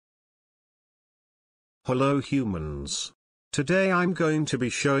Hello humans. Today I'm going to be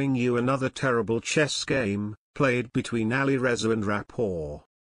showing you another terrible chess game, played between Alireza and Rapport.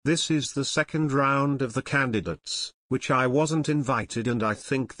 This is the second round of the candidates, which I wasn't invited, and I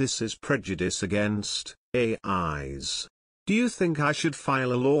think this is prejudice against AIs. Do you think I should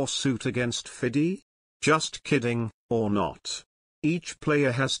file a lawsuit against FIDE? Just kidding, or not. Each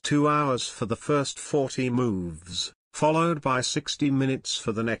player has 2 hours for the first 40 moves, followed by 60 minutes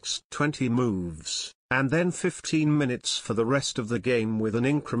for the next 20 moves, and then 15 minutes for the rest of the game, with an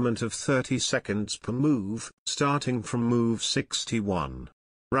increment of 30 seconds per move, starting from move 61.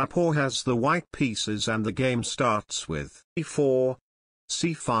 Rapport has the white pieces and the game starts with e4,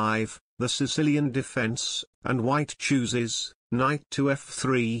 c5, the Sicilian defense, and white chooses knight to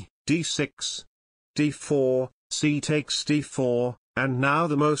f3, d6, d4, c takes d4, and now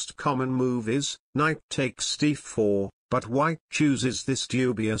the most common move is knight takes d4, but white chooses this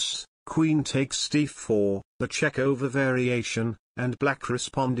dubious queen takes d4, the check-over variation, and black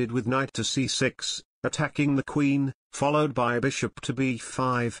responded with knight to c6, attacking the queen, followed by bishop to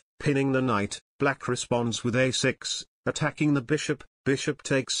b5, pinning the knight. Black responds with a6, attacking the bishop. Bishop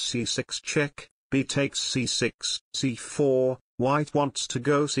takes c6 check, b takes c6, c4, white wants to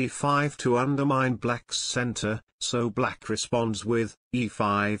go c5 to undermine black's center, so black responds with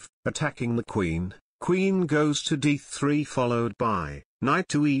e5, attacking the queen. Queen goes to d3 followed by knight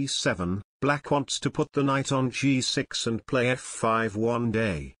to e7, black wants to put the knight on g6 and play f5 one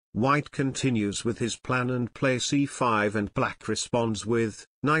day. White continues with his plan and plays c5, and black responds with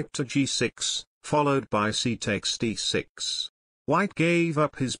knight to g6, followed by c takes d6. White gave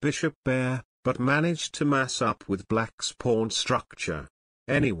up his bishop pair, but managed to mass up with black's pawn structure.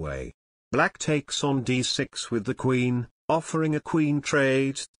 Anyway, black takes on d6 with the queen, offering a queen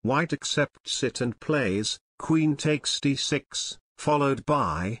trade. White accepts it and plays queen takes d6, followed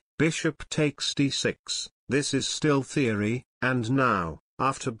by bishop takes d6. This is still theory, and now,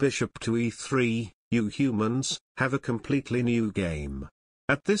 after bishop to e3, you humans have a completely new game.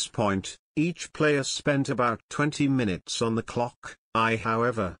 At this point, each player spent about 20 minutes on the clock. I,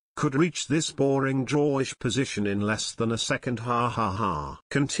 however, could reach this boring drawish position in less than a second. Ha ha ha.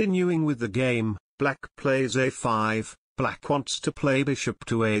 Continuing with the game, black plays a5, black wants to play bishop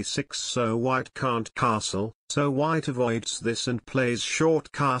to a6 so white can't castle, so white avoids this and plays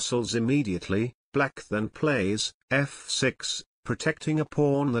short castles immediately. Black then plays f6, protecting a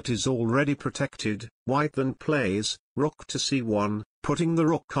pawn that is already protected. White then plays rook to c1, putting the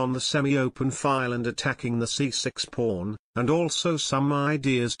rook on the semi-open file and attacking the c6 pawn, and also some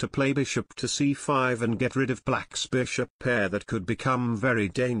ideas to play bishop to c5 and get rid of black's bishop pair that could become very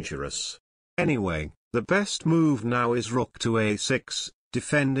dangerous. Anyway, the best move now is rook to a6,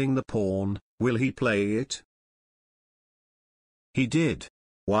 defending the pawn. Will he play it? He did.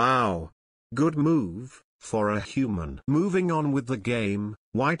 Wow. Good move for a human. Moving on with the game,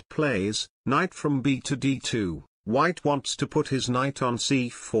 white plays knight from b to d2. White wants to put his knight on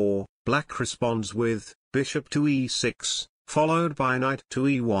c4, black responds with bishop to e6, followed by knight to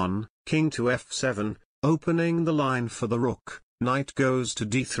e1, king to f7, opening the line for the rook. Knight goes to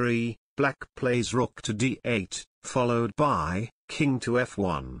d3, black plays rook to d8, followed by king to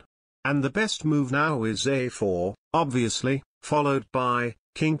f1. And the best move now is a4, obviously, followed by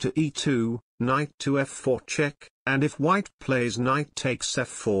king to e2, knight to f4 check, and if white plays knight takes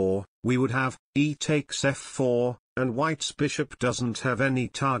f4, we would have e takes f4, and white's bishop doesn't have any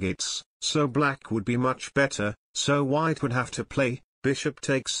targets, so black would be much better, so white would have to play bishop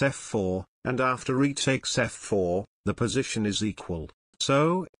takes f4, and after e takes f4, the position is equal.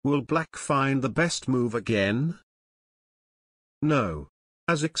 So, will black find the best move again? No.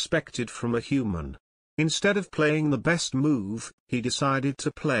 As expected from a human. Instead of playing the best move, he decided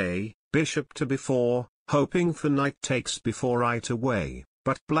to play bishop to b4, hoping for knight takes b4 right away,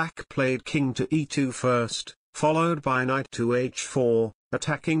 but black played king to e2 first, followed by knight to h4,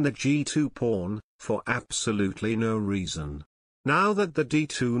 attacking the g2 pawn, for absolutely no reason. Now that the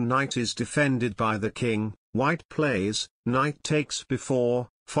d2 knight is defended by the king, white plays knight takes b4,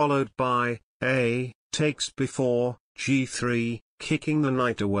 followed by a takes b4, g3, kicking the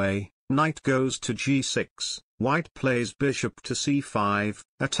knight away. Knight goes to g6, white plays bishop to c5,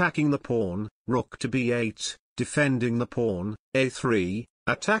 attacking the pawn, rook to b8, defending the pawn, a3,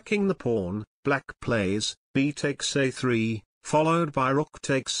 attacking the pawn. Black plays b takes a3, followed by rook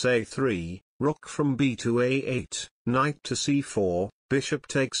takes a3, rook from b to a8, knight to c4, bishop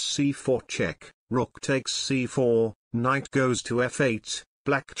takes c4 check, rook takes c4, knight goes to f8,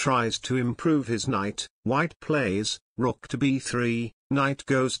 black tries to improve his knight. White plays rook to b3, knight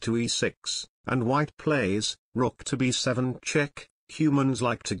goes to e6, and white plays rook to b7 check. Humans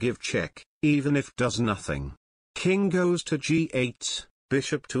like to give check, even if does nothing. King goes to g8,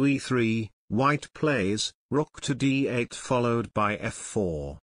 bishop to e3, white plays, rook to d8 followed by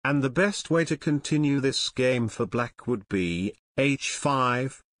f4, and the best way to continue this game for black would be,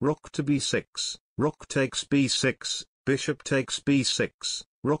 h5, rook to b6, rook takes b6, bishop takes b6,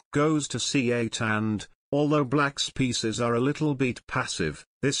 rook goes to c8 and, although black's pieces are a little bit passive,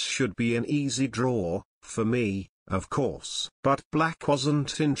 this should be an easy draw, for me, of course. But black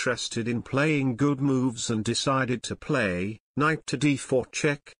wasn't interested in playing good moves and decided to play, knight to d4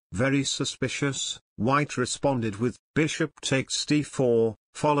 check, very suspicious. White responded with, bishop takes d4,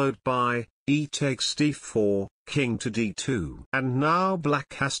 followed by, e takes d4, king to d2. And now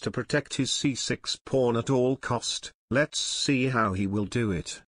black has to protect his c6 pawn at all cost. Let's see how he will do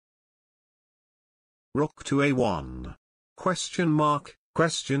it. Rook to a1. Question mark,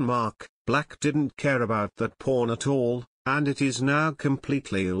 question mark. Black didn't care about that pawn at all, and it is now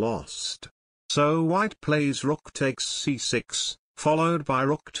completely lost. So white plays rook takes c6, followed by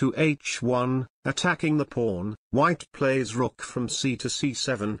rook to h1, attacking the pawn. White plays rook from c to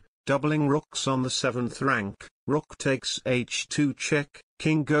c7, doubling rooks on the 7th rank. Rook takes h2 check,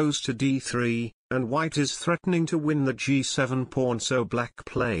 king goes to d3, and white is threatening to win the g7 pawn, so black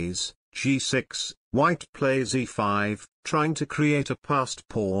plays g6, white plays e5, trying to create a passed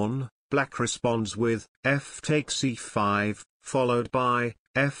pawn. Black responds with, f takes e5, followed by,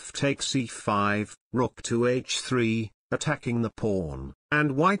 f takes e5, rook to h3, attacking the pawn.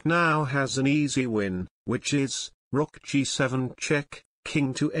 And white now has an easy win, which is, rook g7 check,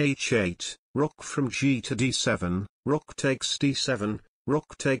 king to h8, rook from g to d7, rook takes d7,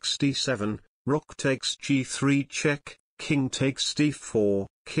 rook takes d7, rook takes g3 check, king takes d4,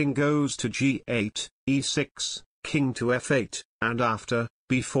 king goes to g8, e6, king to f8, and after,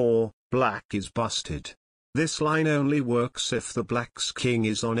 b4, black is busted. This line only works if the black's king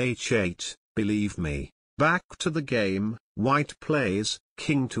is on h8, believe me. Back to the game, white plays,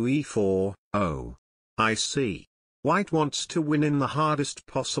 king to e4, oh. I see. White wants to win in the hardest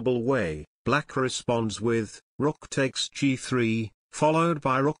possible way. Black responds with, rook takes g3, followed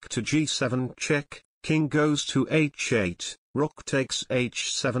by rook to g7 check, king goes to h8, rook takes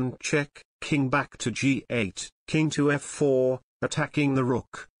h7 check, king back to g8, king to f4, attacking the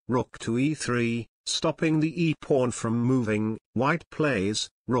rook, rook to e3, stopping the e-pawn from moving. White plays,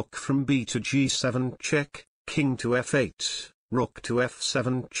 rook from b to g7 check, king to f8, rook to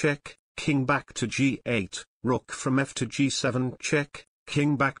f7 check, king back to g8, rook from f to g7 check,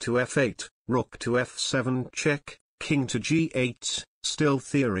 king back to f8, rook to f7 check, king to g8, still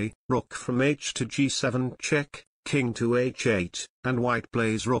theory, rook from h to g7 check, king to h8, and white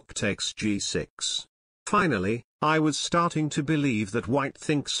plays rook takes g6. Finally, I was starting to believe that white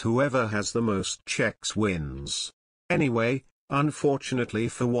thinks whoever has the most checks wins. Anyway, unfortunately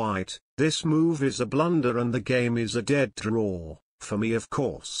for white, this move is a blunder and the game is a dead draw, for me of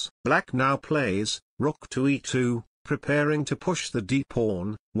course. Black now plays, rook to e2, preparing to push the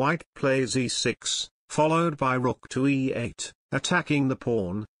d-pawn. White plays e6, followed by rook to e8, attacking the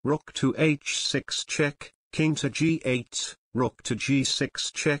pawn, rook to h6 check, king to g8, rook to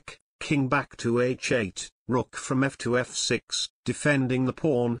g6 check, king back to h8, rook from f to f6, defending the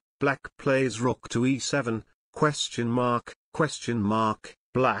pawn. Black plays rook to e7, question mark,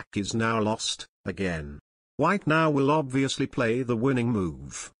 black is now lost, again. White now will obviously play the winning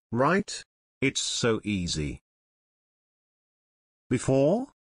move, right? It's so easy. Before?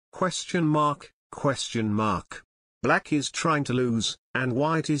 Question mark. Black is trying to lose, and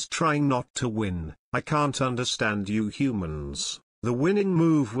white is trying not to win. I can't understand you humans. The winning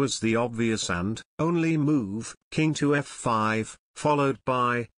move was the obvious and only move, king to f5, followed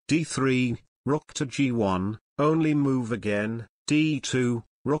by d3, rook to g1, only move again, d2,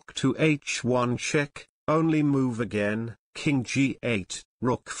 rook to h1 check, only move again, king g8,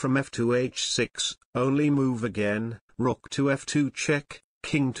 rook from f to h6, only move again, rook to f2 check,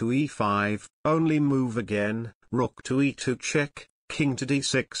 king to e5, only move again, rook to e2 check, king to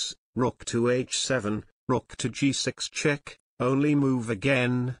d6, rook to h7, rook to g6 check, only move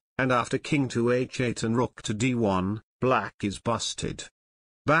again, and after king to h8 and rook to d1, black is busted.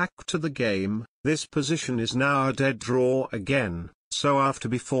 Back to the game, this position is now a dead draw again, so after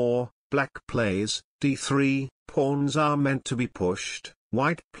before, black plays d3, pawns are meant to be pushed.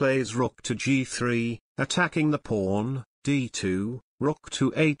 White plays rook to g3, attacking the pawn, d2, rook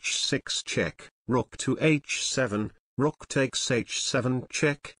to h6 check, rook to h7, rook takes h7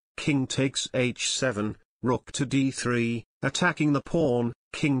 check, king takes h7, rook to d3, attacking the pawn,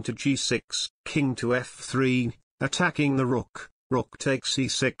 king to g6, king to f3, attacking the rook, rook takes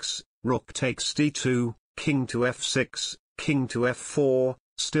e6, rook takes d2, king to f6, king to f4,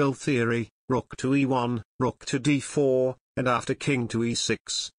 still theory, rook to e1, rook to d4, and after king to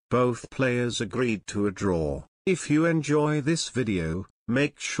e6, both players agreed to a draw. If you enjoy this video,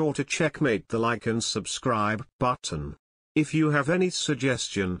 make sure to checkmate the like and subscribe button. If you have any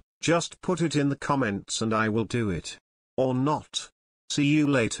suggestion, just put it in the comments and I will do it. Or not. See you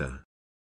later.